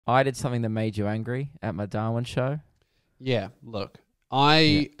I did something that made you angry at my Darwin show. Yeah, look,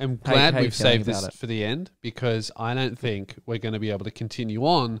 I am glad how you we've feeling saved this about it? for the end because I don't think we're going to be able to continue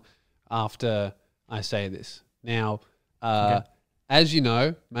on after I say this. Now, Okay. as you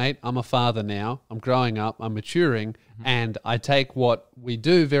know, mate, I'm a father now. I'm growing up, I'm maturing, and I take what we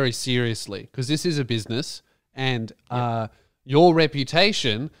do very seriously because this is a business and your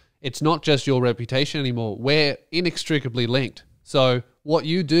reputation, it's not just your reputation anymore. We're inextricably linked. So what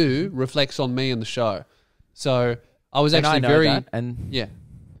you do reflects on me and the show. So I was And actually I know very that, and yeah.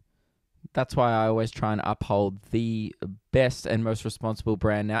 that's why I always try and uphold the best and most responsible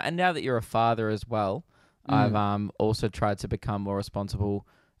brand now. And now that you're a father as well, I've also tried to become more responsible.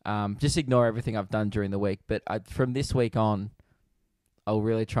 Just ignore everything I've done during the week. But from this week on, I'll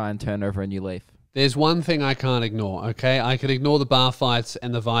really try and turn over a new leaf. There's one thing I can't ignore, okay? I could ignore the bar fights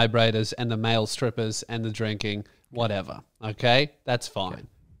and the vibrators and the male strippers and the drinking, whatever, okay? That's fine. Okay.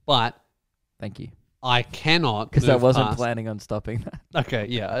 But Thank you. I cannot Because I move wasn't past- planning on stopping that. Okay,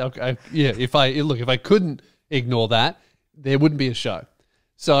 yeah, okay, yeah. If I couldn't ignore that, there wouldn't be a show.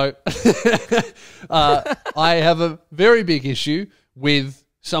 So I have a very big issue with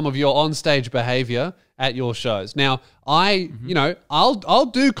some of your onstage behavior at your shows. Now, I'll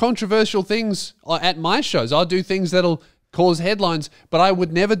do controversial things at my shows. I'll do things that'll cause headlines, but I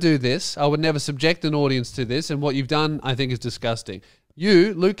would never do this. I would never subject an audience to this. And what you've done, I think, is disgusting.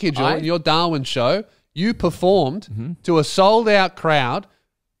 You, Luke Hidgel, in your Darwin show, you performed to a sold-out crowd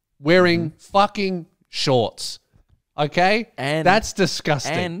wearing fucking shorts. Okay? And that's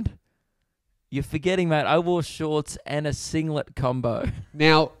disgusting. And you're forgetting, mate, I wore shorts and a singlet combo.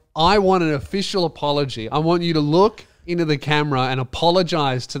 Now, I want an official apology. I want you to look into the camera and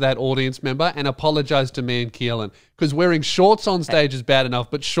apologize to that audience member and apologize to me and Keelan. Because wearing shorts on stage is bad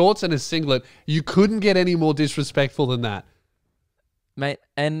enough, but shorts and a singlet, you couldn't get any more disrespectful than that. Mate,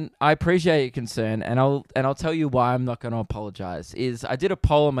 and I appreciate your concern, and I'll tell you why I'm not going to apologize. Is I did a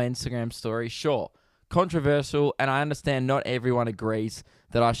poll on my Instagram story, sure, controversial, and I understand not everyone agrees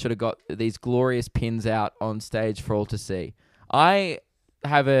that I should have got these glorious pins out on stage for all to see. I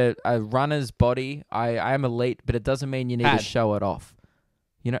have a runner's body. I am elite, but it doesn't mean you need to show it off.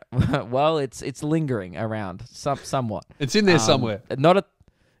 You know, well, it's lingering around somewhat. It's in there somewhere.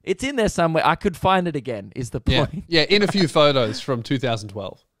 It's in there somewhere. I could find it again, is the point. Yeah, in a few photos from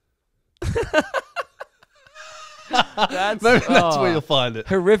 2012. That's where you'll find it.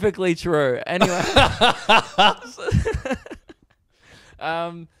 Horrifically true. Anyway.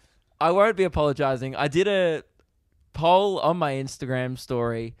 I won't be apologizing. I did a poll on my Instagram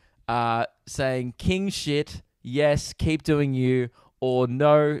story saying king shit, yes, keep doing you, or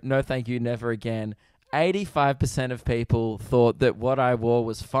no thank you, never again. 85% of people thought that what I wore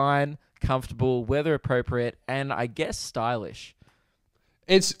was fine, comfortable, weather appropriate, and I guess stylish.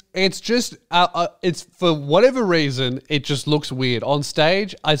 It's just it's for whatever reason it just looks weird on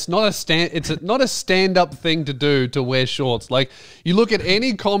stage. It's not a stand up thing to do to wear shorts. Like you look at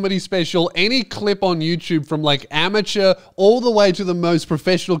any comedy special, any clip on YouTube from like amateur all the way to the most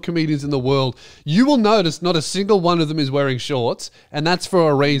professional comedians in the world, you will notice not a single one of them is wearing shorts, and that's for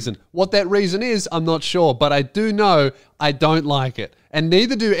a reason. What that reason is, I'm not sure, but I do know I don't like it. And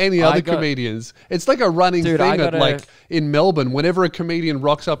neither do any other comedians. It's like a running thing that, like, in Melbourne, whenever a comedian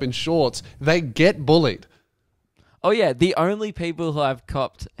rocks up in shorts, they get bullied. Oh, yeah. The only people who I've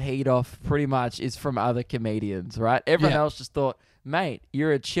copped heat off pretty much is from other comedians, right? Everyone else just thought, mate,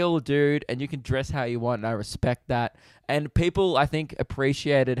 you're a chill dude and you can dress how you want, and I respect that. And people, I think,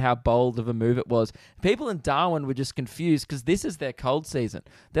 appreciated how bold of a move it was. People in Darwin were just confused because this is their cold season.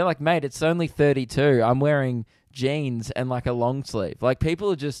 They're like, mate, it's only 32. I'm wearing jeans and like a long sleeve. Like people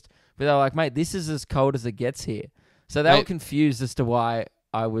are just, but they're like, mate, this is as cold as it gets here. So they were confused as to why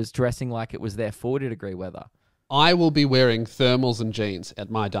I was dressing like it was their 40-degree weather. I will be wearing thermals and jeans at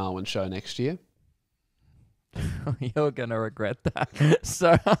my Darwin show next year. You're gonna regret that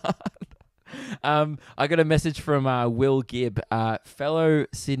so hard. I got a message from Will Gibb, fellow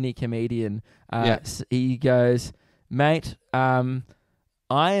Sydney comedian. He goes, mate,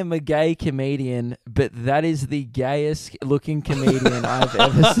 I am a gay comedian, but that is the gayest looking comedian I've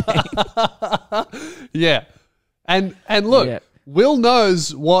ever seen. Yeah. And look, Will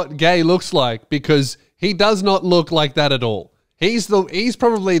knows what gay looks like because he does not look like that at all. He's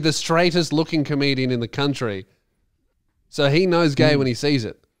probably the straightest looking comedian in the country. So he knows gay when he sees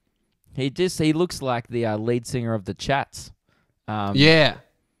it. He looks like the lead singer of the Chats.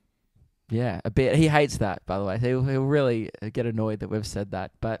 Yeah, a bit. He hates that, by the way. He'll really get annoyed that we've said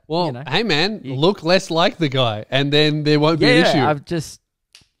that. But well, you know, hey man, look less like the guy, and then there won't be an issue. I've just,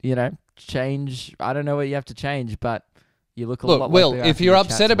 change. I don't know what you have to change, but You look a lot Look, like Will, the if guy you're from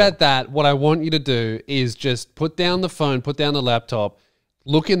the upset chats, about Will. that, what I want you to do is just put down the phone, put down the laptop,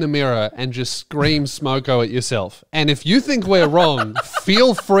 look in the mirror, and just scream smoko at yourself. And if you think we're wrong,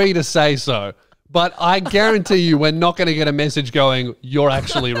 feel free to say so. But I guarantee you we're not going to get a message going, you're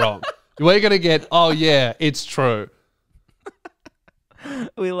actually wrong. We're going to get, oh yeah, it's true.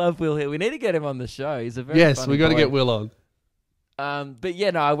 We love Will here. We need to get him on the show. He's a very Yes, funny we got to boy. get Will on. But yeah,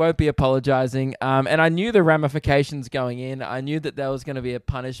 no, I won't be apologizing. And I knew the ramifications going in. I knew that there was going to be a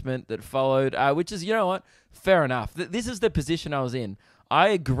punishment that followed, which is, you know what? Fair enough. This is the position I was in. I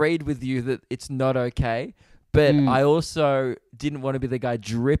agreed with you that it's not okay, but I also didn't want to be the guy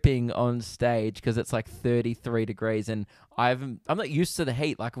dripping on stage because it's like 33 degrees and I'm not used to the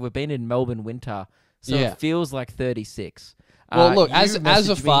heat. Like we've been in Melbourne winter, so Yeah. it feels like 36. Well, look, You as a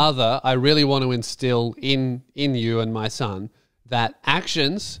messaged me- father, I really want to instill in you and my son that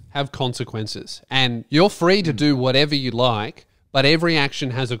actions have consequences. And you're free to do whatever you like, but every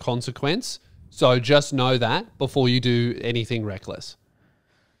action has a consequence. So just know that before you do anything reckless.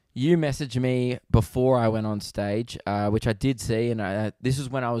 You messaged me before I went on stage, which I did see, and this is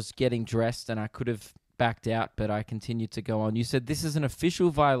when I was getting dressed, and I could have backed out, but I continued to go on. You said this is an official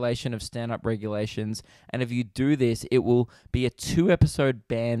violation of stand-up regulations, and if you do this, it will be a 2-episode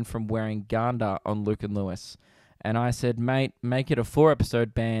ban from wearing Ganda on Luke and Lewis. And I said, mate, make it a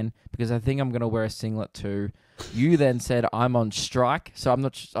 4-episode ban because I think I'm going to wear a singlet too. You then said I'm on strike, so I'm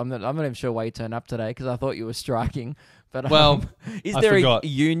not even sure why you turned up today because I thought you were striking. But Well, is I there forgot. a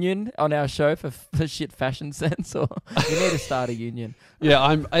union on our show for shit fashion sense, or we need to start a union?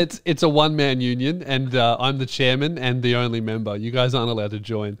 Yeah, it's a one-man union, and I'm the chairman and the only member. You guys aren't allowed to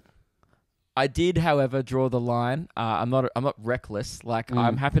join. I did, however, draw the line. I'm not reckless. Like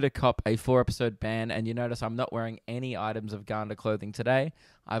I'm happy to cop a 4-episode ban, and you notice I'm not wearing any items of Ganda clothing today.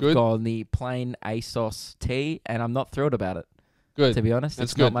 I've Good. gone the plain ASOS tee, and I'm not thrilled about it. Good. To be honest,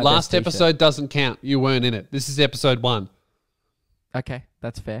 That's it's not good. my Last best t-shirt. episode doesn't count. You weren't in it. This is episode 1. Okay,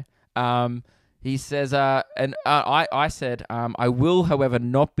 that's fair. He says, I said, I will, however,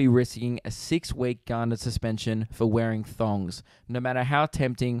 not be risking a 6-week Ganda suspension for wearing thongs. No matter how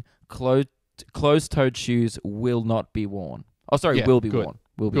tempting, closed-toed shoes will not be worn. Oh, sorry, Yeah, will be good. worn.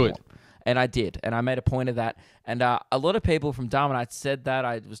 Will be Good. worn. And I did, and I made a point of that. And a lot of people from Darwin, I said that.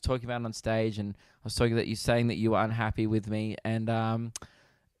 I was talking about it on stage, and I was talking that you saying that you were unhappy with me. And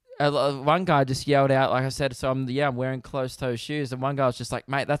one guy just yelled out, like I said, so I'm wearing closed-toe shoes. And one guy was just like,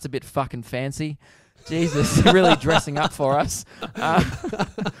 mate, that's a bit fucking fancy. Jesus, really dressing up for us.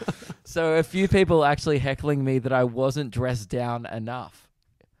 So a few people actually heckling me that I wasn't dressed down enough.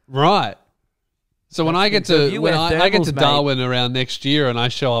 Right. So when I get So if to you when wear I get to thermals, mate- Darwin around next year and I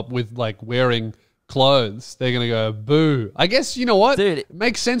show up with like wearing clothes, they're gonna go boo. I guess you know what? Dude. It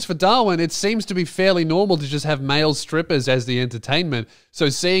makes sense for Darwin. It seems to be fairly normal to just have male strippers as the entertainment. So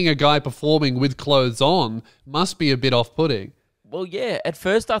seeing a guy performing with clothes on must be a bit off-putting. Well, yeah, at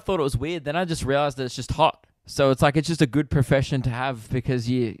first I thought it was weird. Then I just realized that it's just hot. So it's like it's just a good profession to have because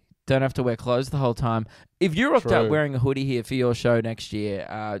you don't have to wear clothes the whole time. If you rocked out True. wearing a hoodie here for your show next year,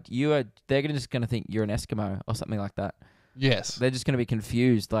 they're just going to think you're an Eskimo or something like that. Yes. They're just going to be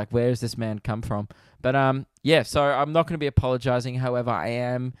confused, like, where does this man come from? But, yeah, so I'm not going to be apologizing. However, I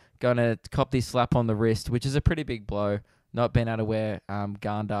am going to cop this slap on the wrist, which is a pretty big blow, not being able to wear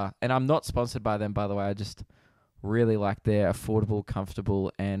Ganda. And I'm not sponsored by them, by the way. I just really like their affordable,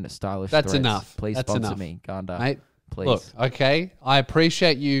 comfortable, and stylish That's threads. enough. Please That's sponsor enough. me, Ganda. Mate, Please. look, okay, I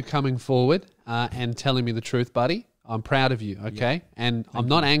appreciate you coming forward and telling me the truth, buddy. I'm proud of you, okay? And I'm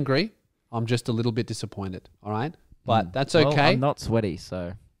not angry. I'm just a little bit disappointed, all right? But that's Well, okay. I'm not sweaty,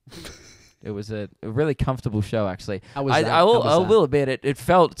 so... It was a really comfortable show, actually. How was that? I will, How was I that? will admit it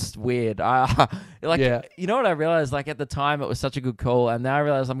felt weird. Yeah. You know what I realized? Like, at the time, it was such a good call, and now I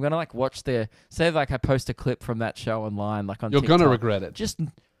realize I'm going to, like, watch I post a clip from that show online, like, on You're TikTok. going to regret it.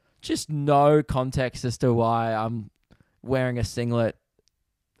 Just no context as to why I'm wearing a singlet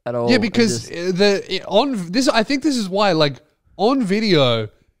at all. Yeah, and because just- I think this is why, like, on video,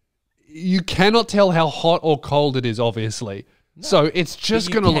 you cannot tell how hot or cold it is, obviously. So it's just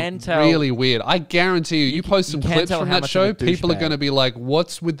you going to can look tell- really weird. I guarantee you, you post you some can clips tell from how that much show, of a people are douchebag. going to be like,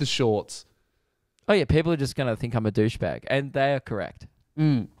 what's with the shorts? Oh, yeah, people are just going to think I'm a douchebag, and they are correct.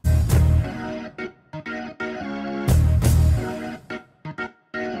 Mm.